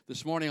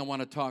This morning I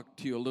want to talk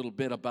to you a little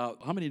bit about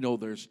how many know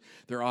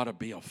there ought to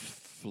be a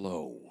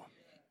flow.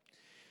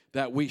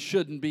 That we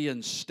shouldn't be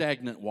in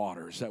stagnant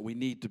waters, that we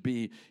need to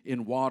be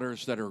in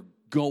waters that are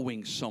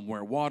going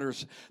somewhere,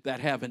 waters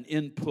that have an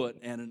input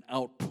and an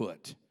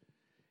output,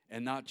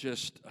 and not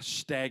just a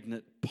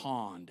stagnant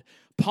pond.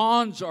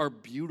 Ponds are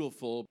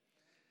beautiful.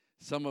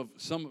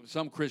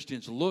 Some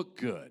Christians look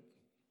good,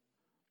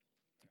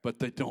 but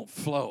they don't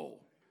flow.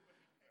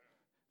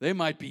 They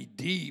might be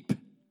deep,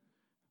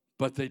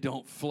 but they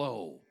don't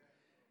flow.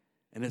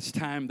 And it's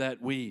time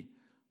that we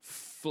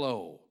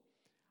flow.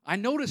 I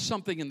noticed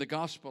something in the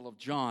Gospel of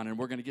John, and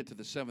we're going to get to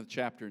the 7th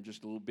chapter in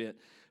just a little bit.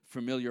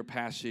 Familiar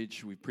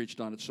passage. We've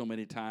preached on it so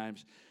many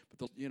times.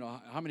 But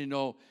how many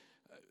know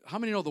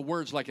the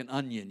words like an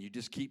onion? You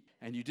just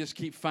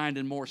keep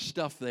finding more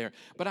stuff there.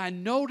 But I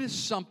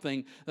noticed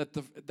something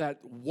that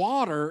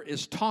water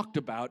is talked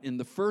about in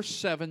the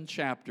first 7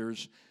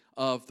 chapters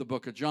of the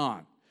book of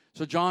John.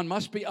 So John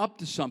must be up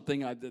to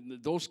something.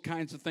 Those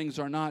kinds of things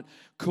are not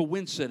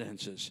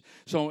coincidences.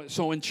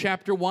 So in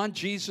chapter 1,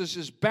 Jesus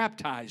is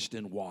baptized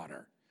in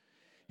water.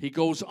 He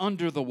goes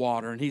under the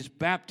water and he's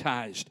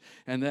baptized.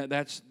 And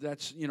that's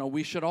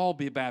we should all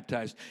be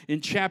baptized.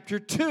 In chapter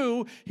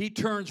 2, he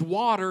turns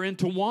water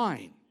into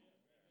wine.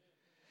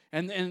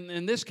 And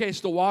in this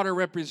case, the water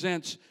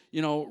represents,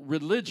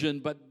 religion,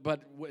 but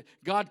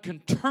God can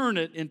turn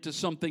it into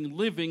something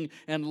living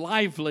and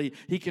lively.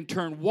 He can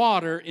turn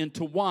water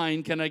into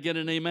wine. Can I get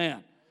an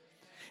amen?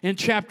 In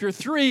chapter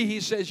 3,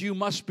 he says you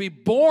must be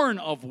born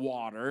of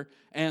water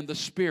and the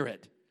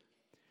Spirit.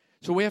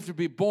 So we have to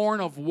be born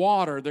of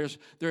water.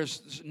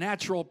 There's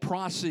natural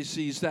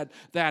processes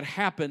that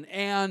happen,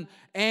 and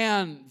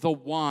the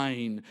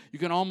wine. You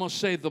can almost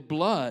say the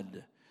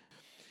blood.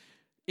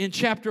 In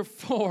chapter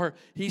 4,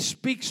 he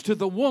speaks to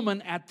the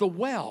woman at the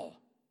well,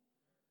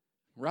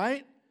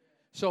 right?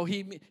 So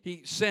he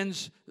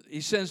sends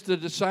the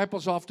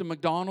disciples off to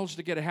McDonald's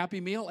to get a Happy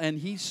Meal, and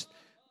he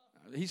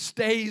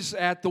stays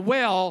at the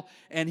well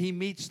and he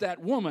meets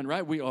that woman,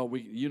 right?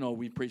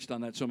 We preached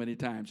on that so many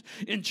times.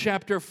 In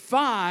chapter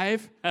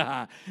 5,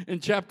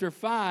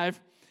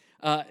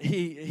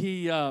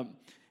 he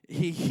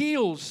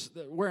heals.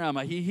 Where am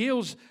I? He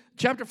heals.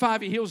 Chapter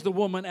 5, he heals the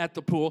woman at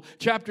the pool.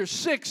 Chapter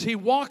 6, he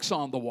walks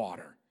on the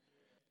water.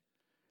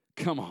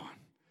 Come on.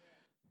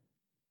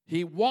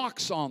 He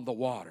walks on the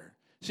water.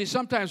 See,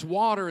 sometimes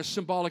water is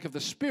symbolic of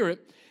the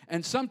Spirit,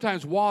 and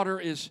sometimes water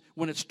is,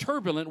 when it's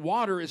turbulent,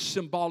 water is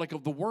symbolic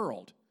of the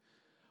world.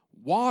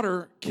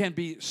 Water can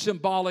be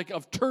symbolic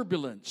of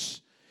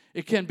turbulence.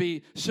 It can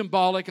be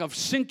symbolic of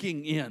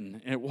sinking in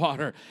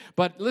water.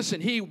 But listen,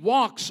 he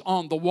walks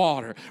on the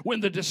water. When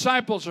the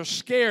disciples are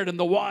scared and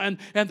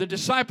the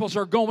disciples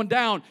are going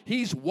down,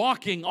 he's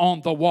walking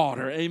on the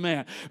water.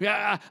 Amen.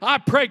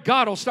 I pray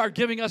God will start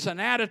giving us an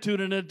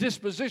attitude and a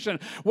disposition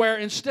where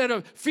instead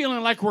of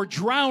feeling like we're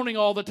drowning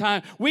all the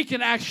time, we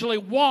can actually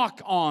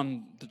walk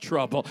on the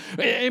trouble.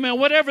 Amen.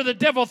 Whatever the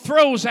devil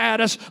throws at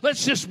us,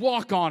 let's just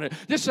walk on it.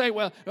 Just say,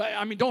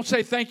 don't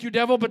say thank you,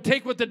 devil, but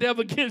take what the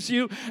devil gives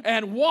you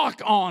and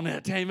walk on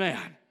it. Amen.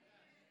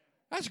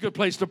 That's a good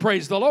place to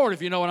praise the Lord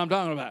if you know what I'm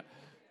talking about.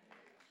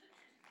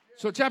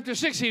 So chapter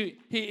 6,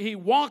 he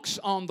walks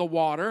on the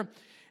water.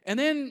 And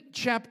then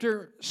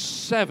chapter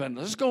 7,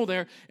 let's go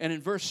there. And in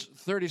verse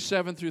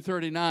 37 through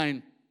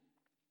 39,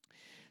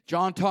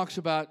 John talks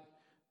about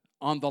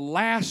on the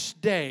last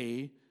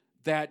day,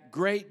 that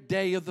great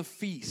day of the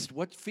feast.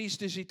 What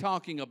feast is he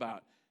talking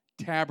about?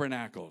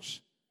 Tabernacles.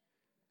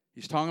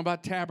 He's talking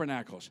about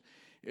tabernacles.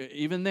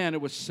 Even then, it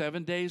was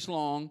 7 days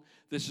long.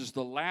 This is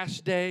the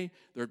last day.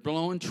 They're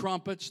blowing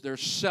trumpets. They're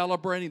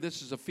celebrating.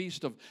 This is a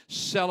feast of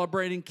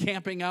celebrating,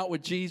 camping out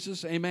with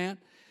Jesus. Amen.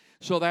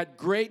 So that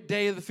great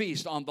day of the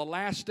feast, on the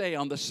last day,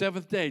 on the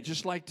 7th day,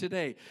 just like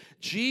today,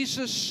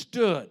 Jesus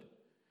stood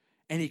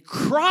and he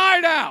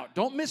cried out.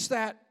 Don't miss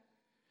that.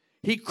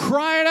 He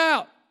cried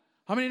out.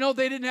 How many know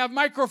they didn't have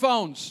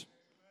microphones?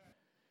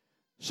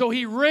 So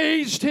he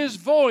raised his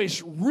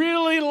voice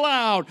really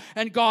loud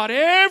and got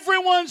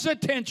everyone's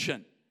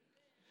attention.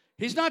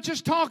 He's not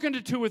just talking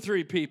to 2 or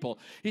 3 people.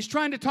 He's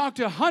trying to talk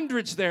to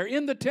hundreds there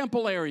in the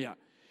temple area.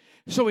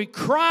 So he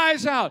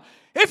cries out,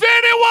 "If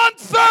anyone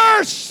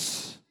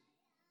thirsts!"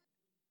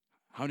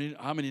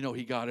 How many know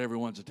he got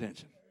everyone's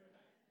attention?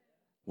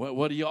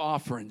 What are you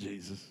offering,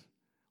 Jesus?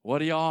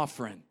 What are you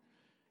offering?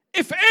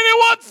 If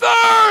anyone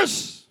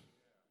thirsts,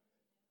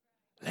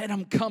 let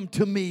him come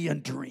to me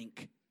and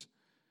drink.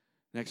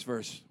 Next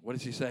verse, what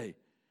does he say?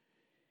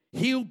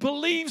 He who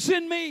believes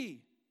in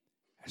me,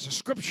 as the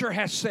scripture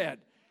has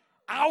said,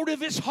 out of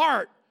his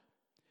heart,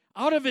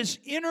 out of his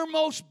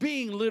innermost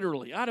being,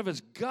 literally, out of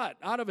his gut,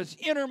 out of his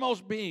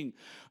innermost being,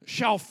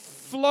 shall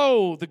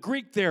flow, the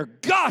Greek there,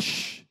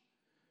 gush,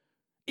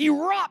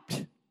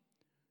 erupt,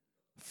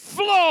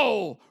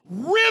 flow,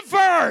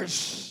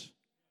 rivers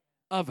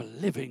of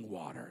living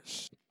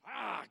waters.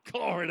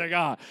 Glory to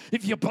God.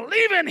 If you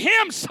believe in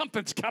him,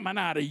 something's coming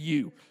out of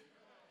you.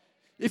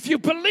 If you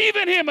believe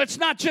in him, it's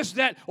not just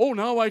that, oh,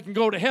 no, I can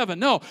go to heaven.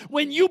 No,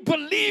 when you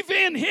believe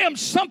in him,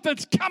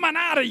 something's coming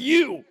out of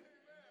you.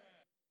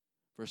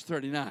 Verse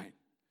 39.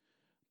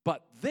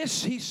 But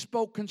this he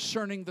spoke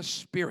concerning the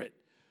Spirit,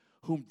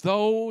 whom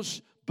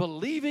those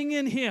believing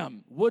in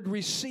him would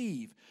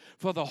receive.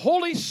 For the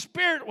Holy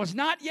Spirit was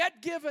not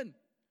yet given.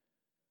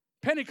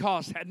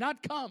 Pentecost had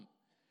not come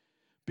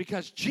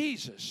because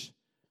Jesus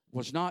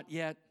was not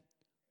yet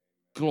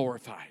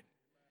glorified.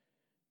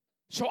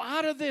 So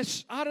out of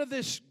this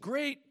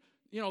great,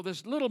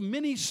 this little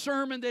mini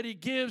sermon that he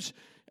gives,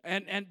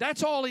 and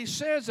that's all he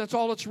says, that's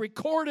all it's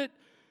recorded,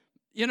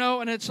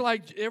 and it's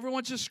like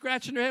everyone's just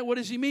scratching their head, what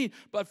does he mean?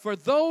 But for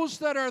those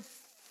that are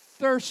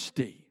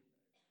thirsty,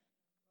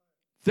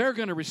 they're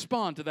going to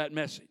respond to that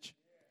message.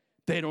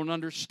 They don't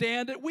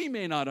understand it. We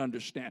may not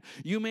understand.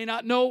 You may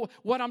not know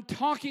what I'm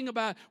talking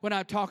about when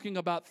I'm talking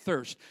about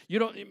thirst.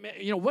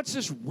 What's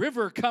this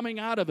river coming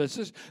out of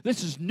us?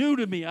 This is new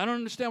to me. I don't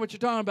understand what you're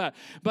talking about.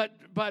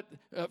 But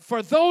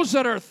for those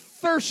that are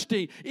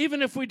thirsty,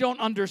 even if we don't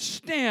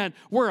understand,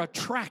 we're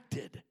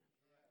attracted.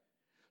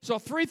 So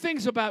 3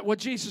 things about what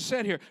Jesus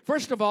said here.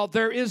 First of all,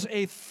 there is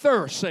a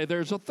thirst. Say,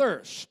 there's a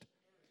thirst.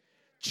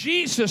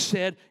 Jesus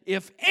said,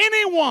 if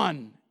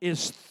anyone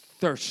is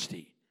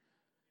thirsty.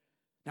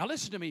 Now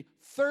listen to me.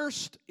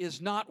 Thirst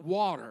is not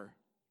water.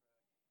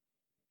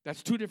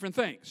 That's 2 different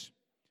things.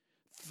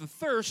 The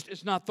thirst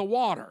is not the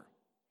water.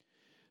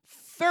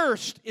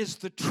 Thirst is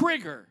the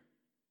trigger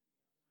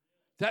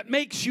that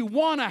makes you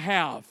want to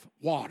have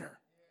water.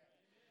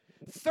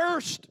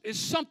 Thirst is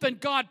something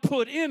God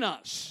put in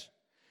us.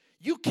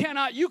 You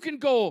can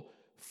go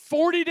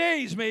 40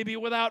 days maybe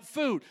without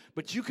food,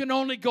 but you can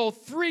only go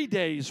 3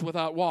 days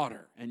without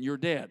water, and you're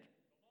dead.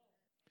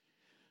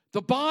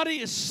 The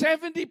body is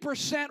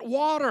 70%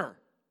 water.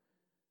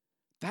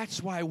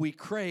 That's why we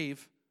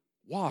crave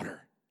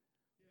water.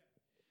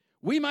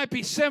 We might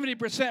be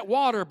 70%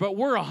 water, but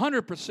we're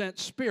 100%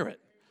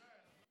 spirit.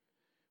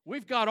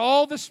 We've got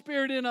all the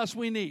spirit in us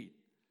we need.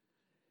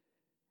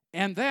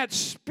 And that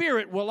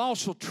spirit will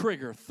also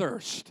trigger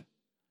thirst.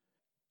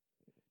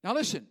 Now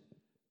listen,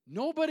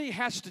 nobody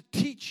has to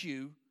teach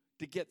you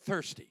to get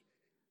thirsty.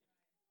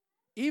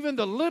 Even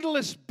the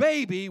littlest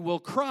baby will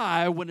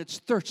cry when it's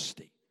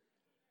thirsty.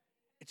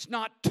 It's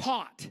not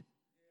taught.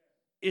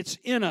 It's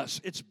in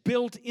us. It's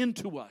built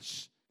into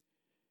us.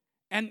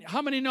 And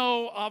how many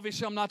know,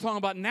 obviously I'm not talking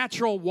about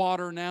natural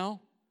water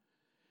now,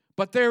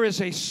 but there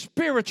is a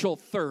spiritual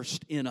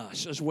thirst in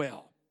us as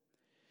well.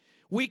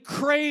 We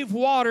crave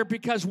water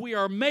because we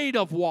are made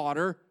of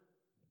water.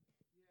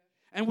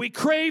 And we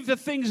crave the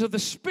things of the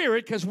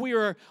Spirit because we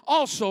are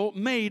also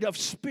made of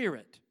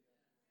Spirit.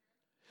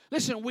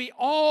 Listen, we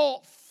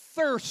all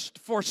thirst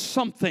for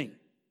something.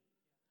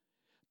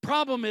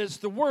 Problem is,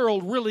 the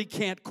world really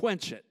can't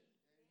quench it.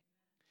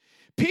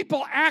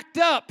 People act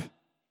up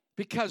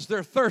because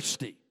they're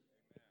thirsty.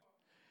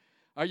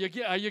 Are you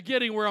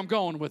getting where I'm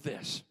going with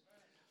this?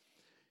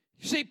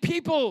 You see,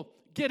 people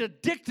get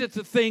addicted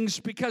to things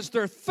because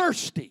they're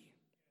thirsty.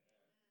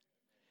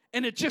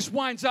 And it just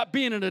winds up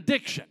being an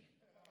addiction.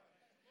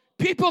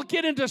 People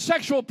get into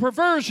sexual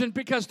perversion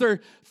because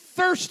they're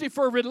thirsty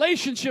for a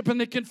relationship and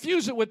they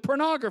confuse it with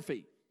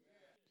pornography.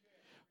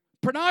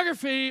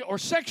 Pornography or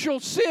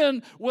sexual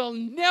sin will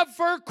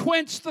never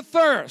quench the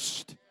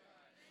thirst.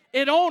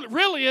 It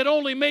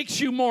only makes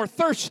you more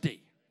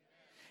thirsty.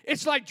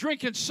 It's like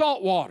drinking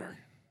salt water.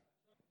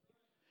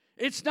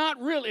 It's not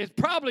really, it's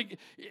probably,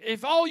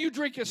 if all you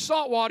drink is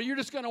salt water, you're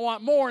just going to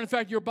want more. In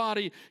fact, your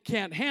body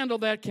can't handle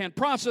that, can't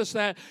process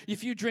that.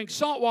 If you drink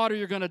salt water,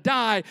 you're going to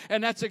die.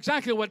 And that's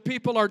exactly what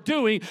people are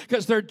doing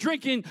because they're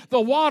drinking the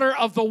water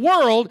of the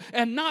world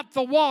and not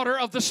the water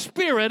of the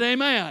Spirit.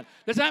 Amen.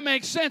 Does that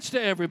make sense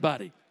to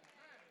everybody?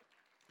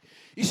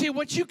 You see,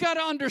 what you got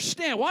to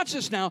understand, watch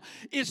this now,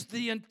 is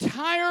the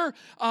entire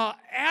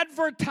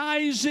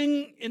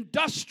advertising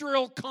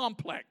industrial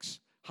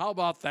complex. How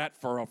about that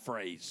for a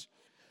phrase?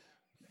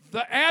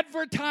 The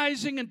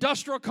advertising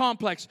industrial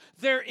complex,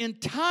 their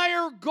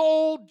entire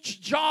goal,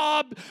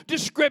 job,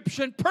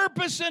 description,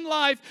 purpose in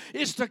life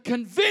is to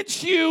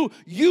convince you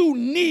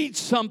need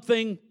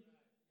something.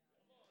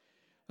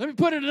 Let me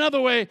put it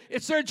another way.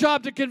 It's their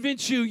job to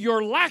convince you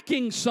you're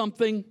lacking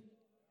something,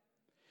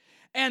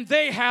 and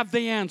they have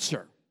the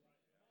answer.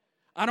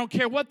 I don't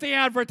care what the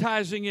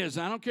advertising is.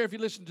 I don't care if you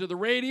listen to the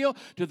radio,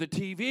 to the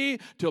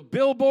TV, to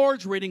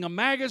billboards, reading a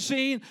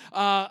magazine.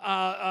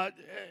 How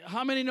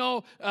many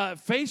know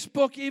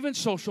Facebook even,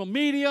 social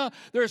media?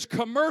 There's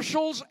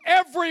commercials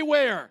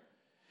everywhere.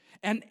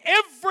 And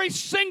every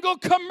single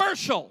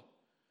commercial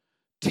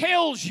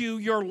tells you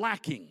you're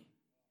lacking.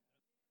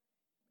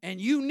 And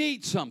you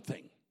need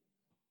something.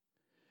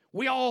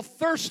 We all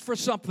thirst for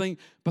something,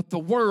 but the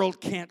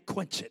world can't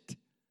quench it.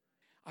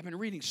 I've been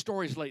reading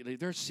stories lately.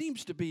 There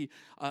seems to be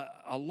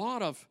a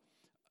lot of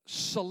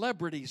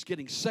celebrities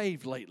getting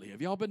saved lately.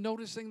 Have y'all been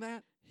noticing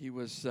that? He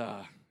was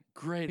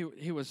great.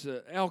 He was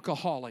an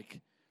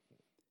alcoholic.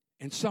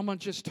 And someone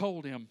just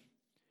told him,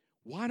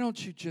 why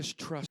don't you just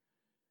trust?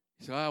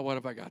 He said, what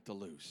have I got to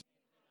lose?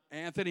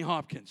 Anthony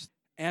Hopkins.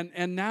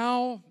 And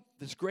now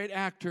this great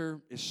actor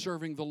is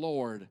serving the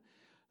Lord.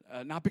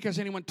 Not because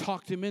anyone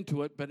talked him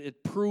into it, but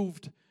it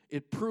proved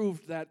it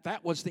proved that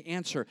that was the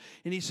answer.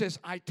 And he says,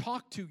 I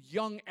talk to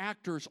young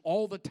actors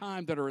all the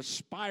time that are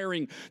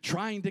aspiring,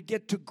 trying to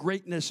get to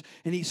greatness.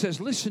 And he says,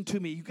 listen to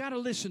me. You got to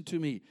listen to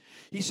me.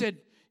 He said,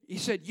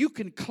 you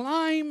can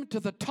climb to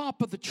the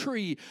top of the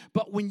tree,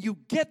 but when you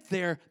get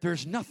there,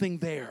 there's nothing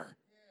there.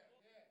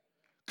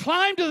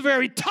 Climb to the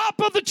very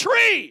top of the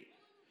tree,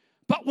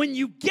 but when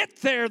you get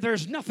there,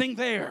 there's nothing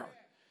there.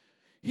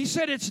 He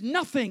said it's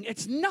nothing,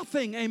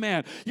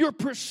 amen. You're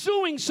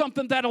pursuing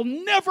something that'll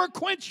never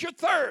quench your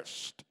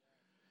thirst.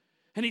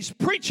 And he's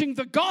preaching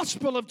the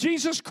gospel of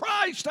Jesus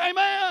Christ,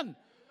 amen.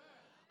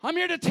 I'm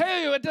here to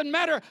tell you, it doesn't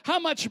matter how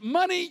much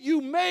money you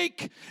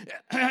make,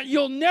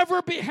 you'll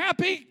never be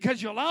happy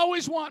because you'll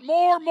always want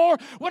more.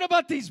 What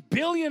about these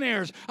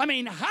billionaires? I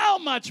mean, how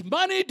much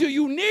money do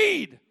you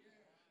need?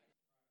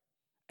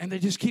 And they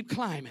just keep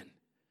climbing,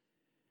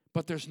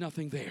 but there's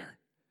nothing there.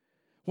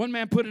 One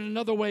man put it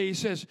another way. He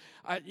says,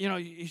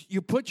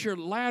 you put your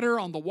ladder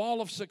on the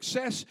wall of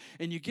success,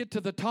 and you get to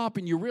the top,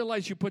 and you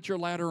realize you put your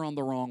ladder on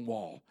the wrong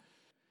wall.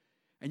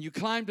 And you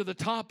climb to the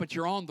top, but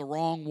you're on the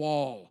wrong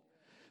wall.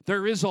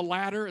 There is a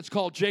ladder. It's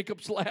called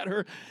Jacob's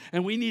ladder,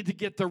 and we need to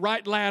get the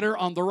right ladder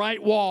on the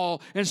right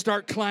wall and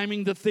start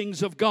climbing the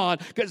things of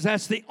God, because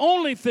that's the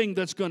only thing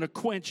that's going to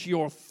quench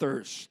your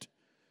thirst.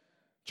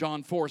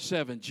 John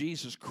 4:7,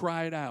 Jesus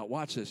cried out.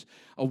 Watch this.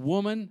 A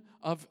woman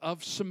of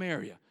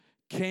Samaria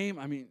came,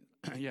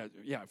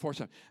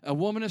 4:7. A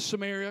woman of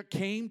Samaria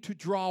came to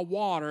draw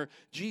water.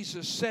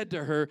 Jesus said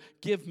to her,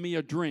 give me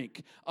a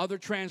drink. Other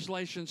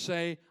translations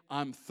say,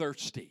 I'm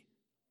thirsty.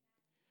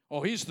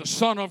 Oh, he's the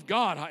Son of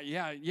God.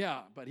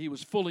 Yeah, but he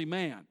was fully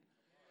man.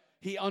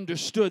 He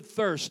understood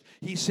thirst.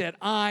 He said,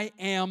 I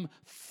am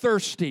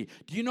thirsty.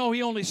 Do you know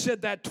he only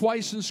said that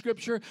twice in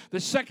Scripture? The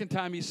second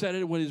time he said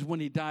it was when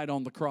he died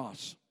on the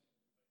cross.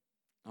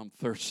 I'm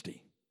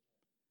thirsty.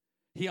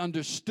 He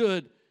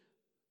understood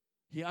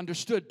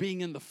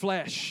being in the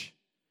flesh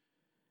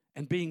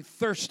and being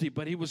thirsty,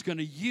 but he was going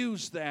to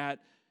use that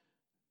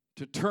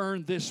to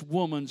turn this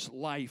woman's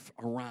life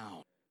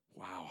around.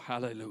 Wow,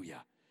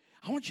 hallelujah.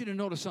 I want you to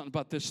notice something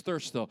about this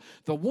thirst, though.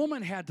 The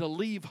woman had to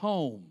leave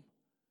home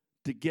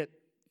to get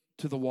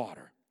to the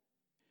water.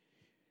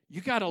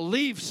 You got to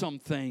leave some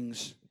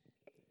things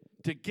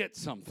to get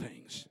some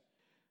things.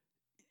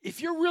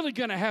 If you're really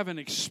going to have an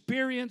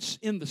experience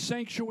in the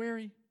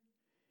sanctuary,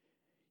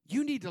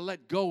 you need to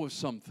let go of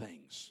some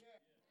things.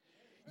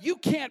 You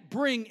can't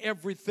bring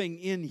everything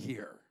in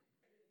here.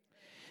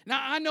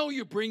 Now, I know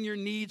you bring your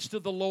needs to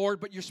the Lord,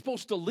 but you're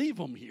supposed to leave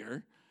them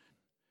here,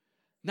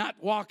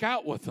 not walk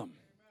out with them.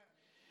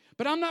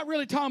 But I'm not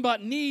really talking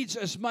about needs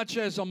as much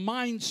as a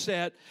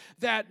mindset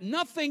that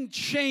nothing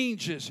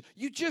changes.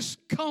 You just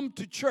come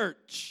to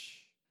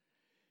church.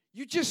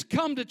 You just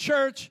come to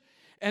church,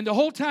 and the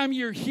whole time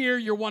you're here,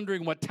 you're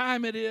wondering what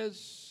time it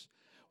is,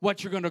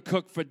 what you're going to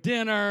cook for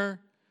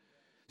dinner.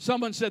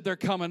 Someone said they're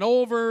coming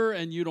over,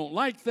 and you don't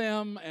like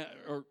them,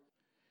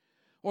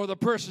 or the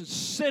person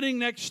sitting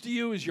next to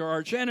you is your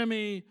arch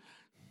enemy.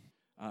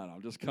 I don't know,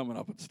 I'm just coming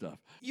up with stuff.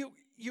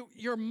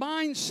 Your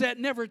mindset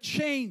never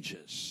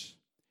changes.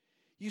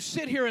 You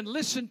sit here and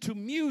listen to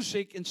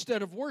music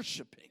instead of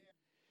worshiping.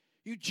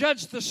 You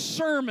judge the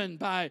sermon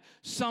by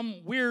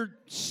some weird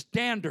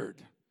standard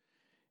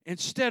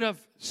instead of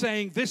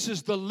saying, this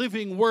is the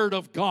living word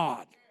of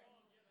God.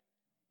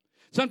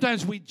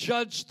 Sometimes we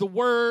judge the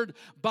word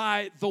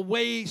by the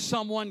way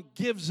someone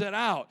gives it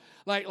out.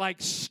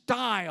 Like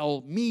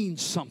style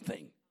means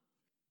something.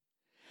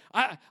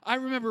 I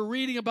remember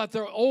reading about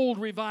their old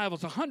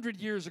revivals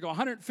 100 years ago,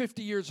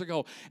 150 years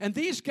ago. And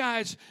these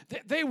guys,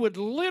 they would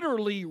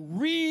literally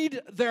read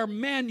their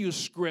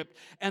manuscript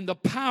and the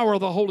power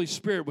of the Holy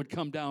Spirit would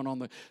come down on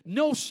them.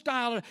 No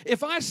style.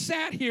 If I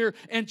sat here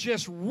and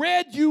just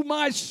read you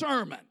my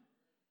sermon,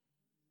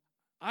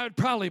 I would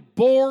probably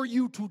bore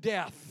you to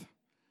death.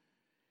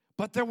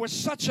 But there was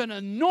such an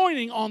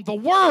anointing on the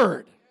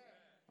Word.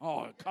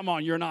 Oh, come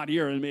on, you're not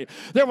hearing me.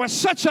 There was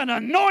such an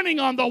anointing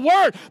on the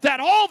Word that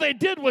all they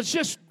did was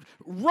just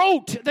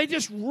they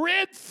just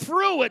read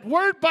through it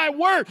word by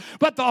word.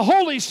 But the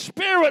Holy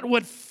Spirit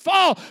would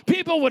fall.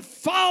 People would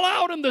fall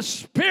out in the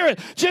Spirit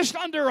just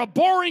under a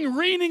boring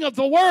reading of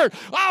the Word.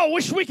 Oh, I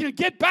wish we could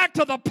get back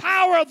to the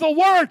power of the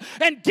Word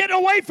and get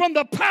away from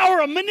the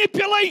power of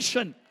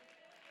manipulation.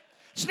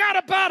 It's not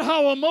about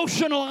how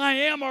emotional I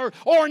am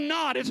or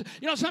not. It's,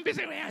 some people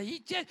say, well,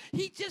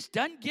 he just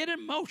doesn't get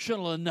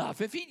emotional enough.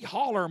 If he'd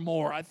holler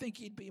more, I think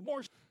he'd be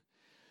more.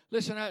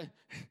 Listen, I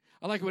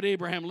like what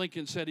Abraham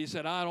Lincoln said. He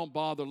said, I don't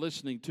bother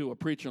listening to a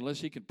preacher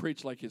unless he can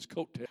preach like his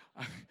coattail.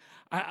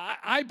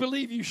 I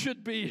believe you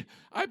should be,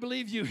 I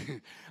believe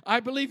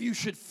you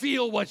should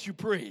feel what you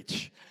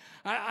preach.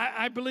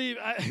 I believe,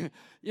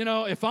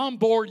 if I'm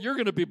bored, you're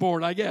going to be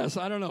bored, I guess.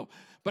 I don't know.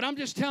 But I'm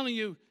just telling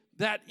you,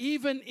 that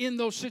even in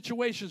those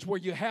situations where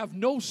you have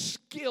no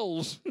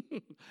skills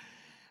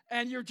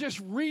and you're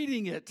just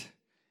reading it,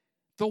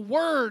 the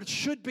Word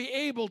should be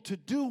able to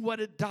do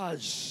what it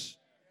does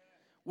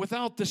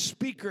without the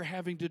speaker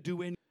having to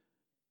do anything.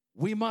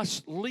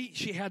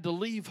 She had to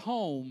leave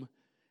home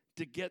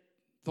to get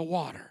the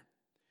water.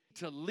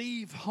 To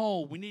leave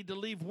home. We need to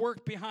leave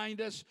work behind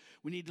us.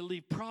 We need to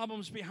leave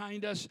problems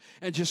behind us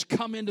and just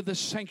come into the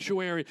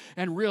sanctuary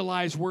and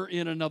realize we're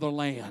in another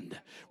land.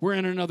 We're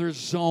in another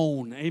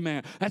zone.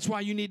 Amen. That's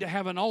why you need to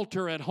have an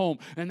altar at home,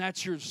 and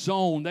that's your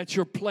zone. That's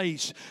your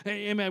place.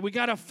 Amen. We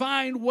got to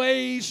find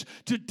ways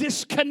to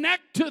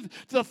disconnect to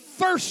the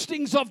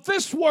thirstings of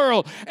this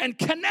world and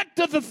connect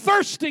to the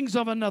thirstings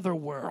of another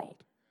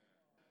world.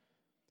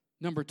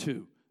 Number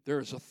 2, there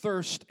is a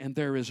thirst and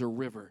there is a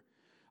river.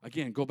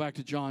 Again, go back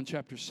to John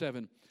chapter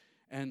 7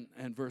 and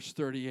verse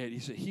 38. He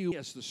said, he,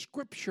 as the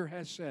scripture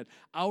has said,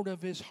 out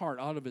of his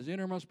heart, out of his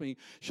innermost being,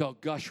 shall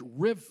gush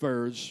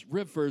rivers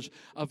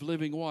of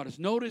living waters.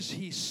 Notice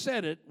he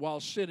said it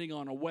while sitting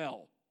on a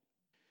well.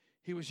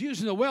 He was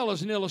using the well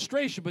as an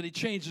illustration, but he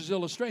changed his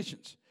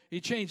illustrations.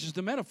 He changes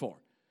the metaphor.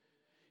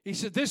 He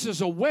said, this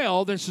is a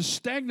well, this is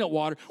stagnant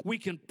water. We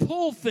can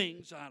pull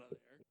things out of there.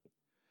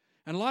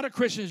 And a lot of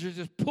Christians are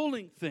just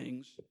pulling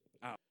things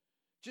out.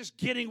 Just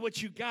getting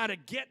what you got to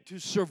get to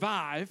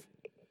survive.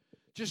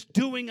 Just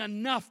doing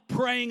enough,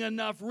 praying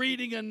enough,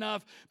 reading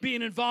enough,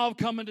 being involved,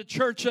 coming to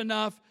church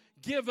enough,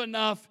 give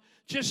enough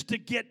just to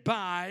get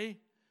by.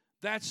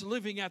 That's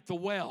living at the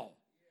well.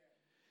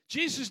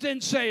 Jesus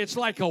didn't say it's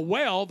like a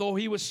well, though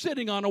he was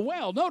sitting on a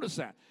well. Notice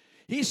that.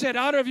 He said,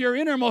 out of your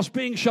innermost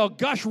being shall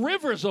gush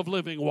rivers of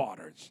living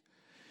waters.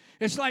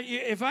 It's like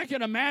if I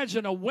can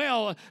imagine a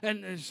well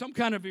and some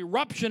kind of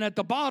eruption at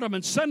the bottom,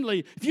 and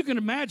suddenly, if you can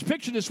imagine,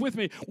 picture this with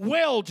me,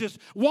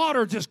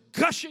 water just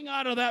gushing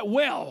out of that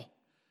well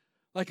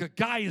like a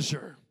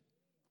geyser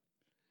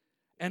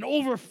and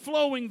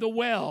overflowing the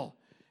well.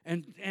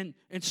 And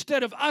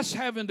instead of us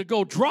having to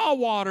go draw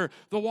water,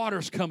 the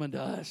water's coming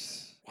to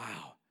us.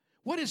 Wow.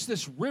 What is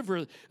this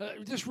river?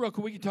 Just real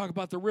quick, we can talk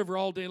about the river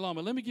all day long,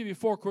 but let me give you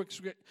 4 quick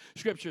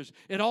scriptures.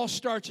 It all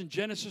starts in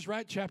Genesis,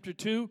 right? Chapter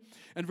 2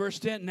 and verse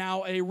 10.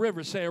 Now a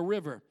river, say a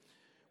river,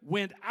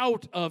 went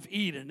out of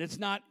Eden. It's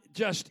not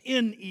just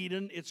in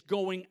Eden, it's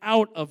going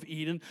out of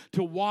Eden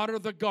to water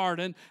the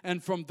garden,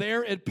 and from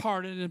there it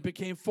parted and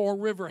became 4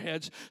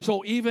 riverheads.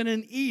 So even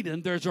in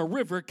Eden, there's a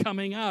river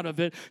coming out of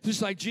it,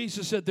 just like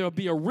Jesus said there'll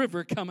be a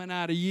river coming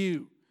out of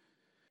you.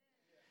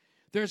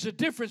 There's a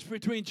difference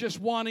between just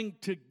wanting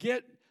to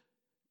get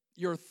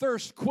your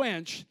thirst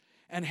quenched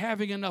and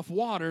having enough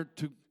water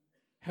to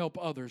help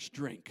others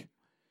drink.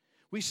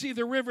 We see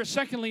the river,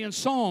 secondly, in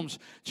Psalms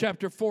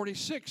chapter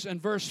 46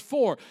 and verse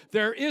 4.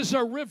 There is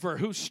a river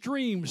whose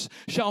streams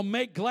shall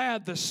make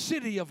glad the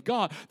city of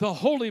God, the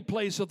holy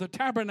place of the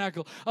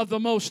tabernacle of the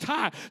Most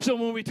High. So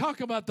when we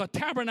talk about the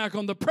tabernacle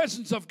and the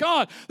presence of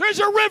God, there's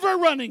a river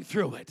running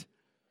through it.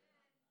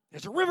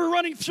 There's a river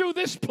running through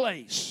this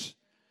place.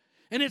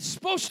 And it's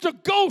supposed to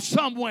go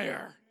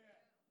somewhere.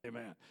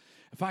 Amen.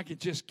 If I could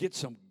just get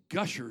some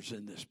gushers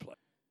in this place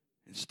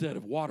instead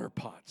of water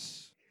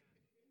pots.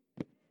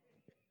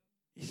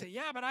 You say,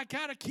 yeah, but I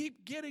got to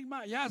keep getting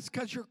my... Yeah, it's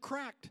because you're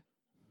cracked.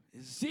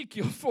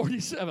 Ezekiel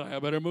 47. I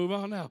better move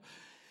on now.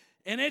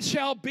 And it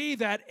shall be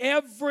that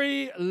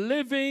every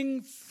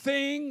living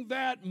thing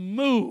that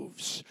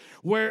moves,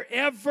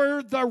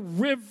 wherever the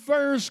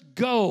rivers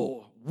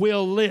go,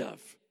 will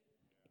live.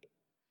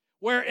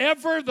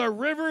 Wherever the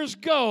rivers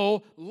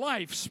go,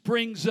 life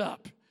springs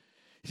up.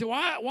 You say,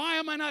 why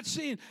am I not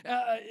seeing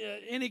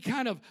any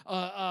kind of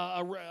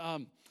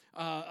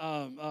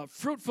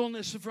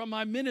fruitfulness from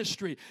my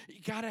ministry?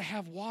 You got to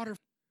have water.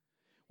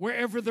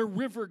 Wherever the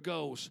river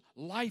goes,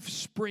 life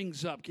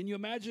springs up. Can you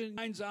imagine in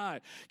mind's eye?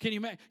 Can you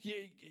imagine?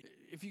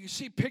 If you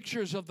see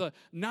pictures of the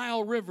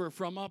Nile River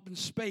from up in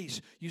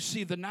space, you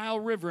see the Nile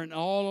River, and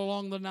all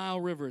along the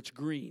Nile River, it's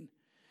green.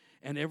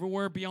 And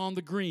everywhere beyond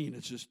the green,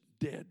 it's just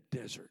dead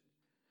desert.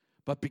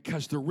 But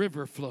because the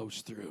river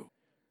flows through,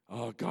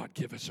 oh, God,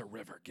 give us a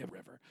river, give a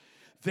river.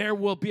 There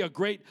will be a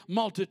great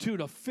multitude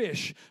of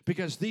fish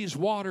because these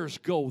waters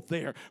go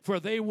there.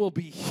 For they will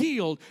be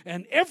healed,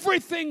 and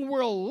everything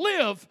will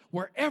live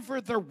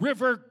wherever the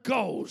river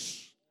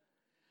goes.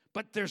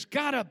 But there's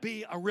got to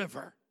be a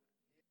river.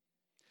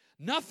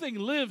 Nothing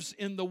lives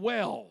in the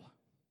well.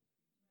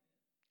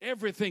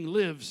 Everything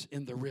lives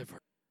in the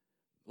river.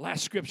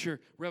 Last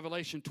scripture,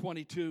 Revelation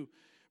 22.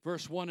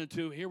 Verse 1 and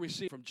 2, here we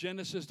see from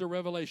Genesis to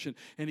Revelation,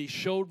 and he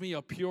showed me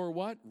a pure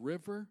what?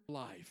 River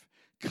life,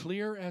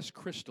 clear as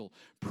crystal,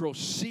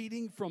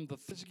 proceeding from the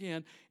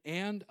again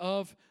and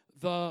of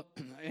the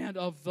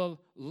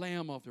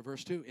Lamb of the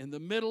verse 2. In the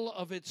middle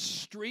of its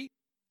street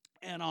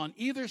and on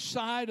either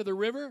side of the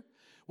river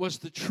was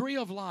the tree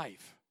of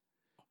life,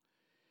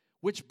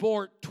 which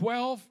bore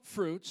 12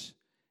 fruits,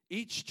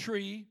 each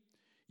tree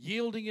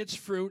yielding its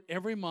fruit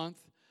every month,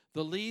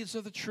 the leaves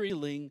of the tree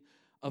healing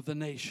of the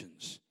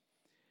nations.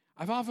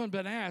 I've often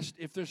been asked,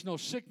 if there's no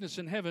sickness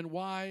in heaven,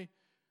 why?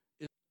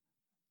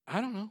 I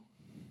don't know.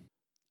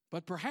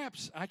 But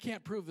perhaps, I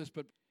can't prove this,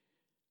 but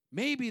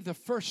maybe the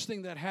first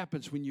thing that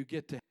happens when you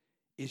get to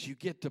is you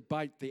get to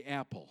bite the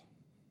apple.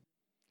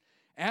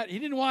 He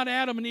didn't want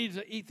Adam and Eve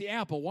to eat the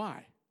apple.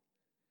 Why?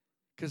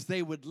 Because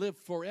they would live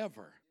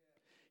forever.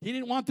 He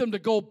didn't want them to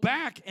go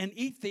back and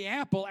eat the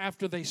apple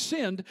after they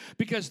sinned,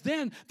 because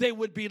then they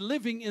would be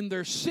living in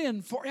their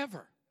sin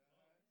forever.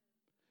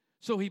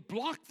 So he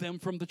blocked them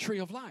from the tree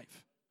of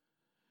life.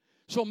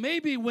 So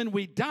maybe when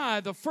we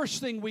die, the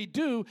first thing we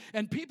do,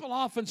 and people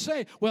often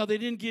say, well, they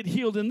didn't get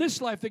healed in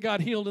this life, they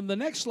got healed in the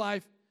next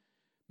life.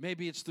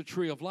 Maybe it's the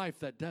tree of life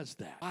that does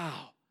that.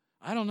 Wow.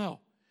 I don't know.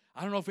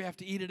 I don't know if we have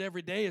to eat it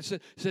every day. It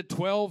said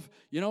 12,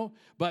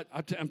 but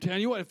I'm telling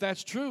you what, if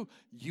that's true,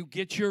 you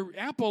get your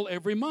apple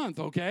every month,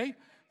 okay?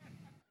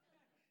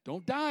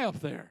 Don't die up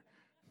there.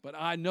 But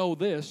I know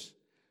this,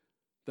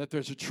 that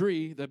there's a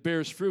tree that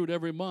bears fruit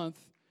every month,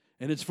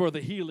 and it's for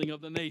the healing of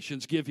the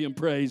nations. Give him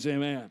praise,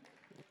 amen.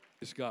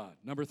 Praise God.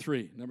 Number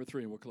three,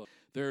 we'll close.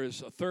 There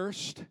is a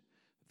thirst,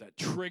 that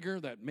trigger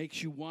that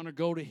makes you want to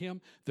go to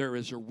him. There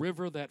is a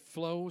river that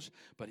flows.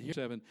 But here,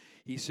 7,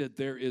 he said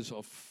there is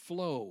a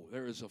flow.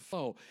 There is a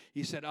flow.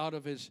 He said out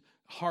of his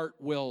heart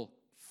will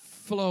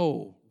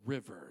flow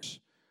rivers.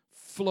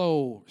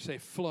 Flow, say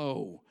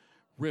flow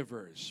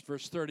rivers.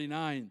 Verse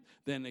 39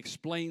 then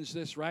explains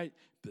this, right?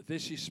 But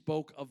this he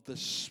spoke of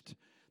the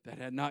that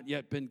had not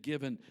yet been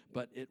given,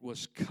 but it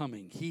was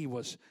coming. He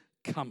was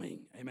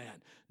coming. Amen.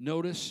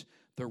 Notice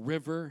the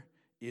river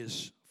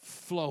is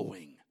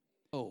flowing.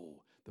 Oh,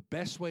 the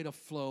best way to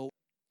flow,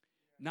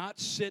 not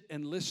sit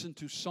and listen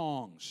to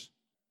songs,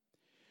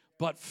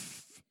 but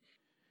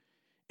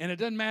and it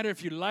doesn't matter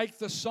if you like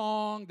the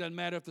song, doesn't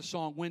matter if the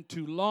song went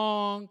too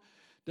long,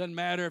 doesn't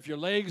matter if your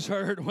legs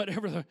hurt,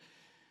 whatever.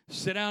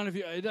 Sit down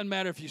it doesn't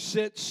matter if you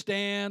sit,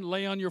 stand,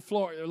 lay on your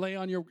floor, lay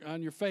on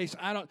your face.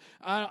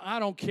 I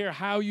don't care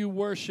how you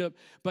worship,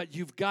 but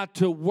you've got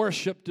to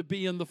worship to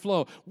be in the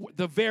flow.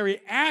 The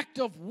very act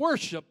of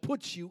worship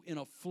puts you in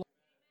a flow.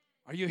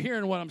 Are you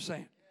hearing what I'm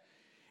saying?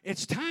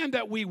 It's time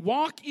that we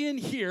walk in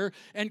here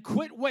and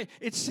quit wait.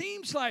 It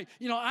seems like,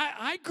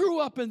 I grew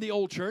up in the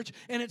old church,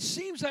 and it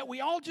seems that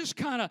we all just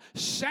kind of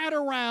sat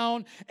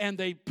around and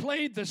they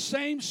played the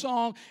same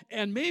song,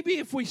 and maybe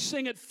if we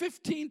sing it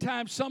 15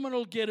 times, someone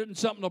will get it and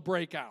something will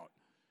break out.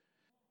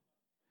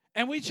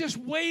 And we just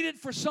waited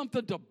for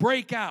something to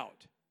break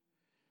out.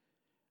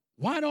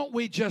 Why don't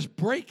we just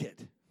break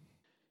it?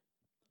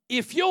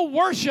 If you'll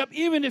worship,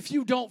 even if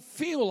you don't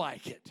feel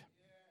like it,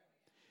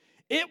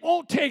 it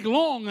won't take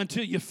long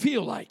until you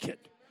feel like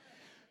it.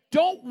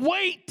 Don't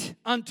wait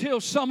until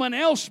someone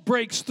else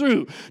breaks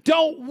through.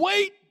 Don't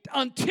wait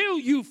until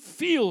you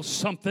feel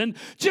something.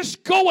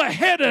 Just go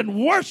ahead and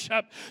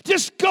worship.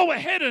 Just go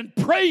ahead and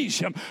praise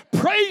him.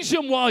 Praise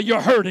him while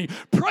you're hurting.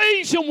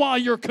 Praise him while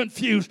you're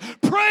confused.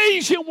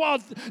 Praise him while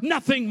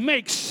nothing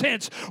makes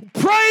sense.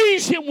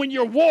 Praise him when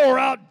you're wore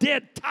out,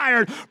 dead,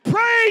 tired.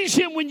 Praise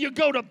him when you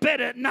go to bed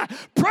at night.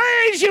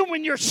 Praise him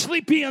when you're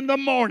sleepy in the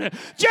morning.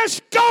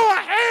 Just go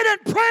ahead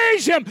and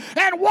praise him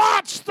and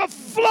watch the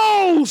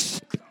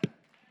flows.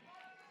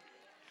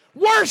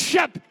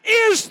 Worship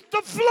is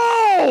the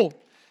flow.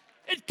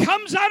 It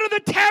comes out of the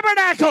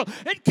tabernacle.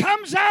 It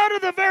comes out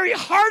of the very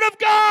heart of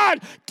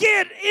God.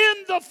 Get in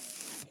the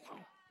flow.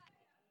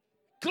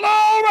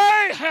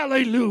 Glory,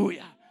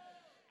 hallelujah.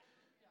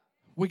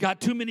 We got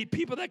too many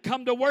people that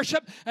come to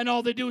worship, and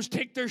all they do is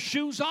take their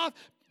shoes off,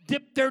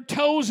 dip their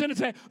toes in, and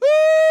say,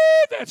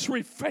 ooh, that's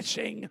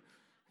refreshing.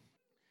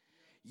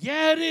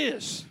 Yeah, it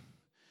is.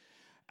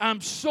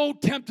 I'm so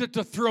tempted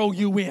to throw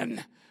you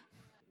in.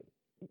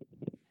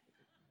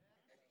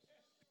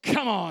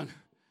 Come on.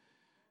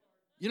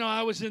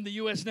 I was in the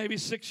U.S. Navy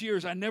 6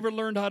 years. I never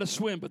learned how to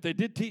swim, but they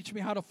did teach me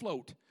how to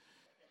float.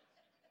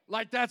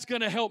 Like that's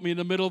going to help me in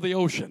the middle of the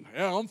ocean.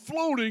 Yeah, I'm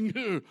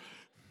floating.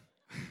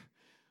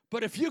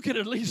 But if you could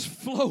at least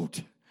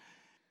float.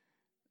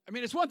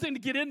 It's one thing to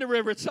get in the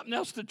river. It's something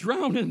else to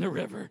drown in the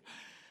river.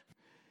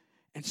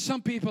 And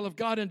some people have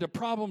got into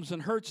problems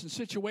and hurts and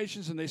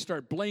situations, and they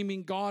start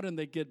blaming God, and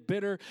they get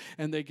bitter,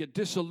 and they get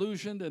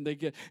disillusioned, and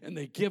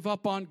they give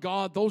up on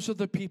God. Those are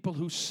the people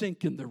who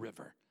sink in the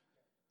river.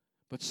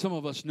 But some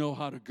of us know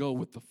how to go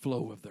with the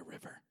flow of the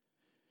river.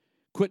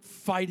 Quit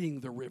fighting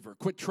the river.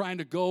 Quit trying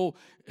to go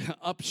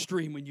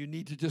upstream when you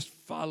need to just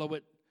follow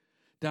it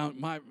down.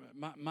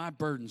 My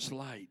burden's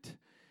light.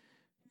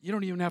 You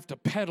don't even have to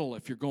pedal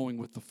if you're going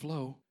with the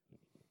flow.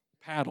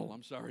 Paddle,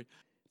 I'm sorry.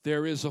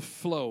 There is a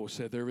flow.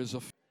 Say, there is a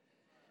flow.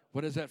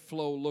 What does that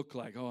flow look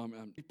like?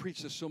 He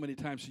preached this so many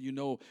times, so you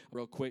know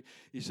real quick.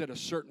 He said a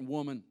certain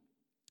woman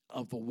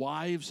of the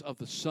wives of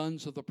the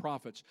sons of the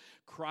prophets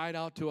cried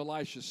out to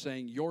Elisha,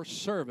 saying, your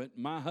servant,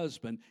 my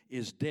husband,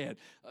 is dead.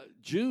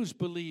 Jews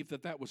believed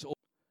that was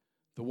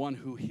the one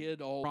who hid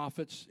all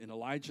prophets in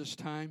Elijah's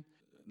time.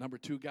 Number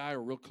 2 guy,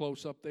 real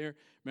close up there.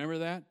 Remember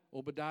that?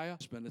 Obadiah.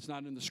 It's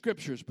not in the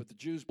scriptures, but the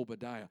Jews,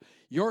 Obadiah.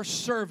 Your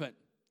servant,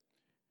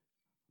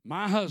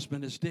 my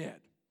husband, is dead.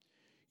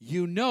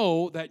 You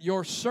know that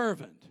your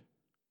servant,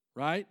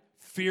 right,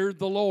 feared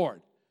the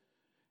Lord,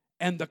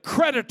 and the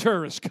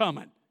creditor is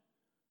coming.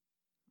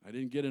 I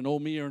didn't get an oh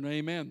me or an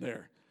amen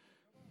there.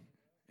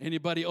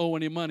 Anybody owe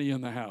any money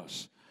in the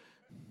house?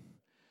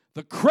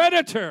 The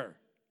creditor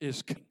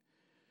is coming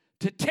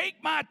to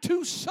take my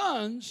 2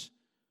 sons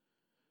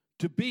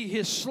to be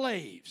his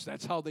slaves.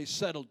 That's how they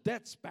settled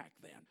debts back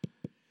then.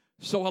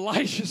 So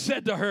Elisha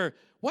said to her,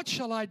 what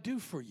shall I do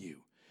for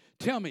you?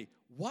 Tell me,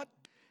 what?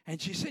 And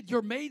she said,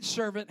 your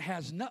maidservant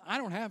has no, I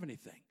don't have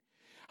anything.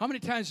 How many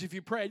times have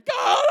you prayed, God,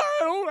 I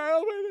don't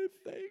have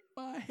anything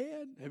in my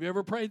head? Have you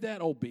ever prayed that?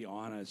 Oh, be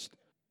honest.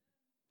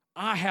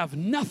 I have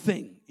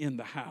nothing in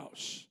the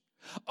house.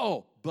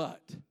 Oh,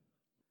 but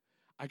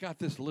I got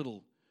this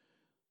little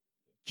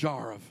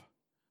jar of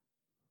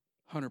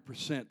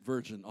 100%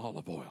 virgin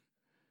olive oil.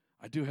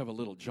 I do have a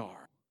little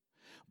jar.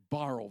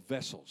 Borrow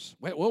vessels.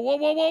 Wait,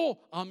 whoa.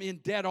 I'm in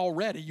debt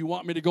already. You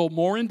want me to go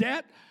more in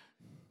debt?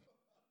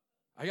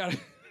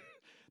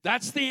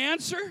 That's the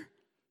answer?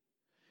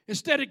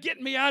 Instead of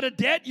getting me out of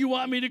debt, you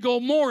want me to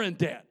go more in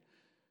debt.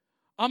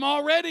 I'm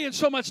already in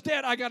so much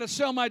debt, I got to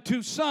sell my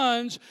 2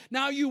 sons.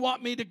 Now you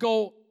want me to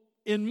go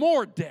in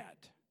more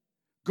debt.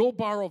 Go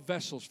borrow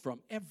vessels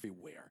from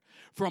everywhere.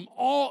 From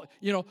all,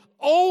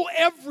 owe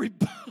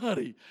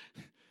everybody.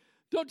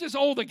 Don't just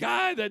owe the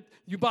guy that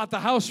you bought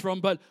the house from,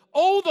 but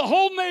owe the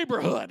whole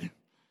neighborhood.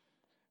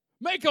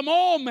 Make them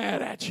all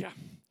mad at you.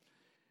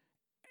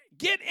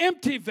 Get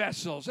empty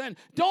vessels and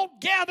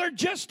don't gather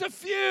just a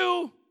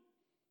few.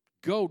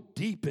 Go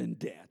deep in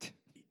debt.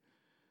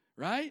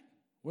 Right?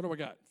 What do we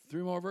got?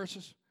 3 more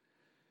verses?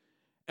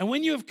 And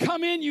when you have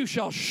come in, you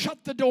shall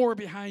shut the door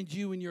behind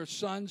you and your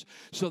sons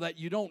so that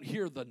you don't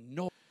hear the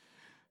noise.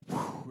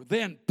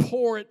 Then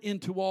pour it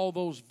into all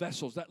those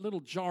vessels, that little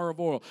jar of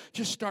oil.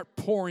 Just start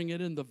pouring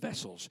it in the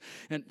vessels.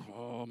 And,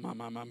 oh, my.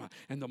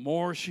 And the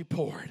more she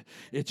poured,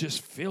 it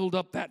just filled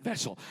up that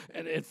vessel.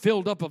 And it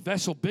filled up a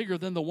vessel bigger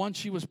than the one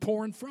she was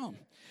pouring from.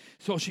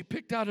 So she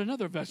picked out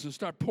another vessel and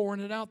started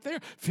pouring it out there.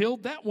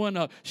 Filled that one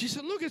up. She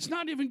said, look, it's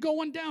not even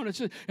going down.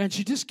 And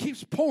she just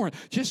keeps pouring.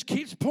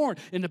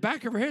 In the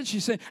back of her head, she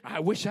said, I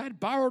wish I'd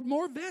borrowed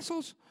more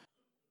vessels.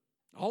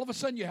 All of a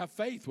sudden, you have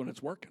faith when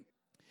it's working.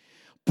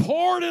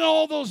 Poured in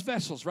all those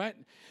vessels, right?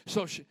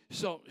 So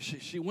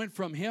she went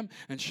from him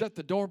and shut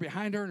the door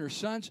behind her and her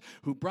sons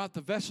who brought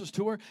the vessels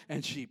to her,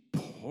 and she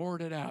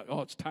poured it out. Oh,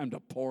 it's time to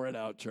pour it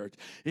out, church.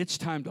 It's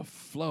time to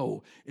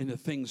flow in the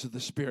things of the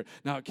Spirit.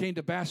 Now, it came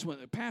to pass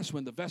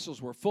when the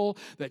vessels were full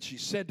that she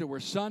said to her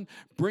son,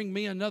 bring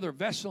me another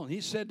vessel. And he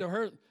said to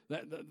her,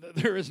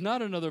 there is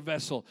not another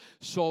vessel.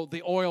 So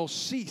the oil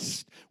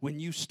ceased.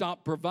 When you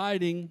stop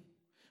providing,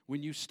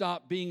 when you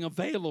stop being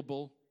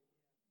available,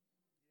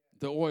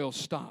 the oil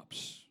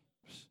stops.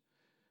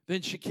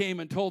 Then she came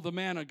and told the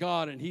man of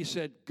God, and he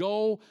said,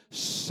 go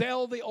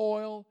sell the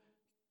oil,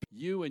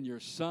 you and your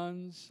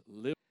sons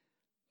live.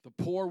 The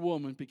poor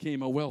woman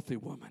became a wealthy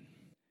woman.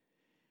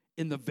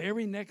 In the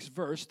very next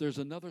verse, there's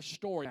another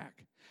story.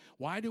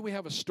 Why do we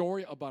have a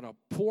story about a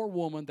poor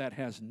woman that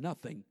has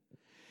nothing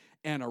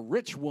and a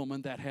rich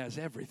woman that has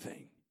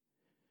everything?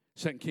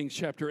 2 Kings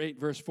chapter 8,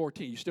 verse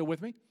 14. You still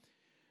with me?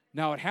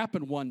 Now it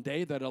happened one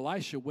day that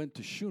Elisha went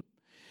to Shunem,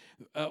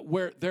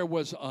 where there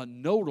was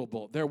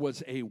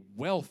a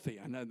wealthy,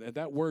 and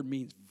that word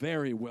means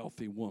very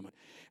wealthy woman.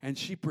 And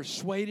she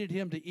persuaded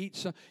him to eat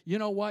some. You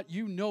know what?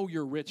 You know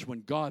you're rich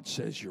when God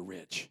says you're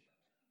rich.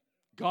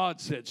 God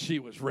said she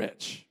was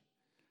rich.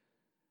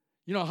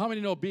 You know, how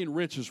many know being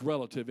rich is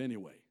relative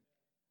anyway?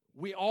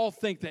 We all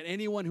think that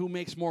anyone who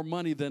makes more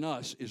money than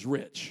us is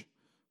rich.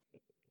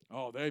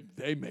 Oh,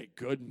 they make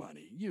good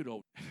money. You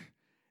don't.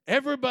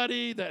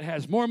 Everybody that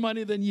has more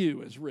money than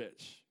you is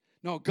rich.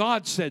 No,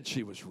 God said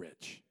she was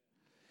rich.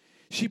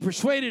 She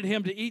persuaded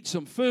him to eat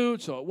some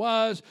food, so it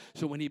was.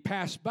 So when he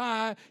passed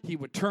by, he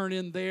would turn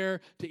in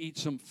there to eat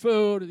some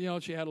food. You know,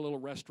 she had a little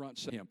restaurant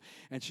set him.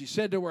 And she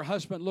said to her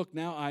husband, look,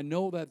 now I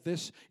know that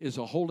this is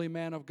a holy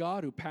man of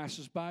God who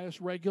passes by us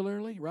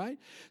regularly, right?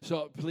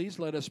 So please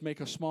let us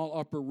make a small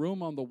upper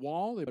room on the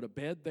wall. They put a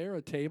bed there,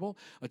 a table,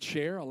 a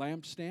chair, a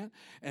lampstand.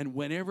 And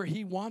whenever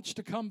he wants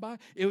to come by,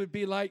 it would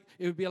be like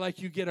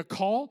you get a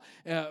call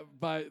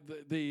by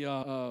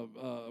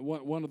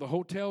one of the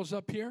hotels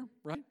up here,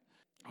 right?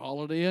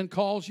 Holiday Inn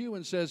calls you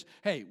and says,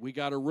 hey, we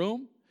got a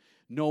room.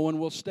 No one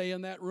will stay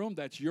in that room.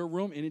 That's your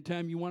room.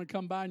 Anytime you want to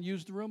come by and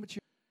use the room, it's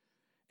yours.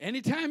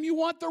 Anytime you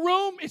want the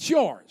room, it's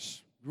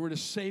yours. We're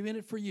just saving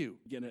it for you.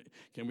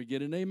 Can we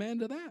get an amen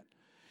to that?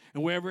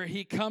 And wherever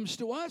he comes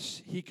to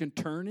us, he can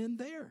turn in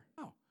there.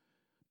 Oh,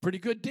 pretty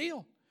good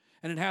deal.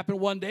 And it happened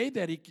one day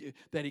that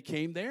he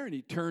came there and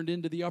he turned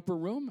into the upper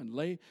room and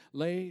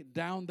lay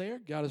down there,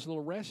 got his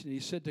little rest, and he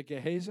said to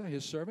Gehazi,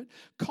 his servant,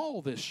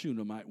 call this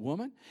Shunammite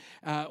woman.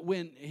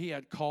 When he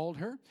had called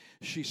her,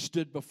 she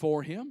stood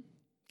before him,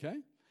 okay?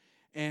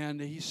 And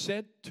he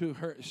said to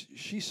her,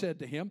 she said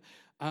to him,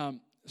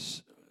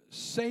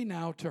 say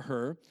now to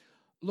her,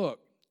 look,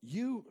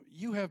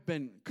 you have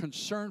been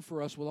concerned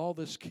for us with all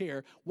this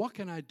care. What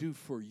can I do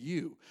for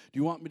you? Do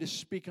you want me to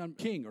speak on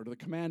king or to the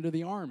commander of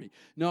the army?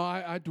 No,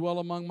 I dwell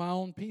among my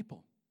own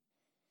people.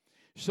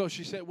 So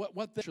she said,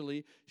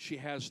 actually, she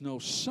has no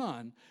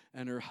son,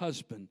 and her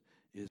husband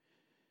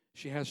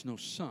she has no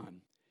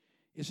son.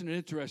 Isn't it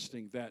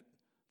interesting that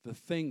the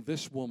thing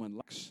this woman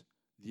lacks,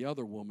 the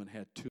other woman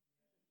had too?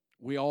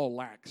 We all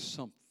lack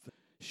something.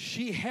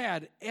 She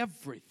had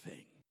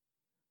everything,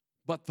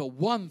 but the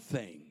one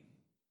thing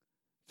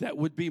that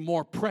would be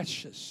more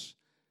precious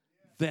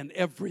than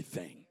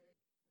everything.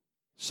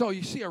 So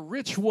you see a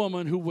rich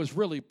woman who was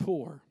really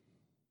poor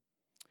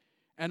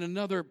and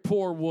another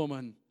poor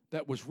woman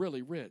that was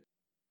really rich.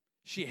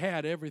 She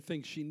had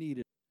everything she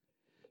needed.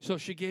 So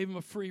she gave him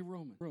a free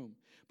room.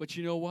 But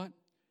you know what?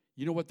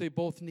 You know what they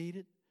both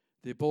needed?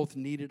 They both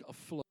needed a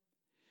flow.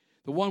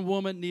 The one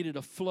woman needed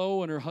a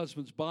flow in her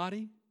husband's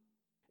body,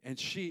 and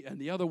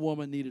the other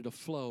woman needed a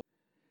flow.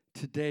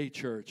 Today,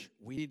 church,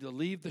 we need to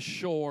leave the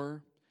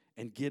shore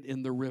and get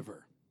in the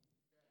river.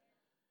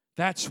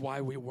 That's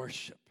why we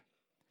worship.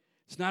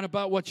 It's not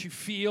about what you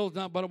feel, it's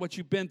not about what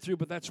you've been through,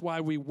 but that's why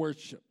we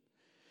worship.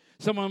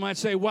 Someone might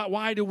say,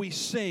 why do we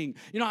sing?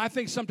 You know, I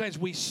think sometimes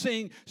we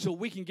sing so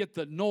we can get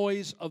the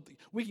noise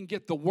we can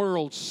get the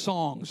world's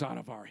songs out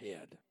of our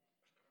head.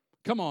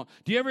 Come on.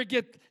 Do you ever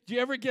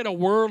get a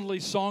worldly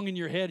song in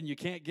your head and you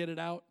can't get it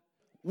out?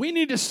 We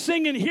need to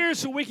sing in here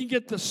so we can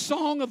get the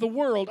song of the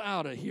world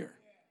out of here.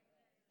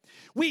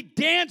 We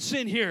dance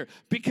in here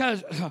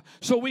because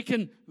so we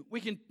can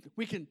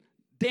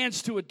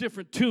dance to a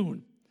different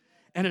tune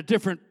and a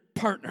different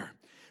partner.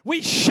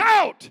 We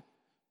shout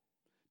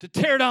to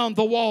tear down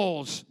the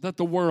walls that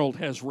the world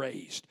has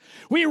raised.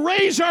 We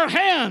raise our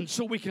hands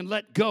so we can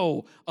let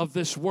go of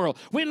this world.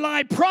 We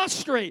lie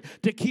prostrate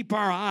to keep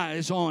our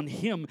eyes on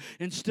Him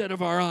instead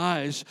of our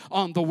eyes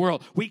on the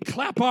world. We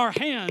clap our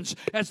hands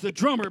as the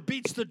drummer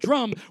beats the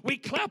drum. We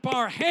clap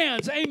our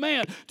hands,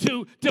 amen,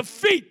 to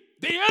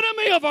defeat the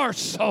enemy of our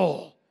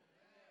soul.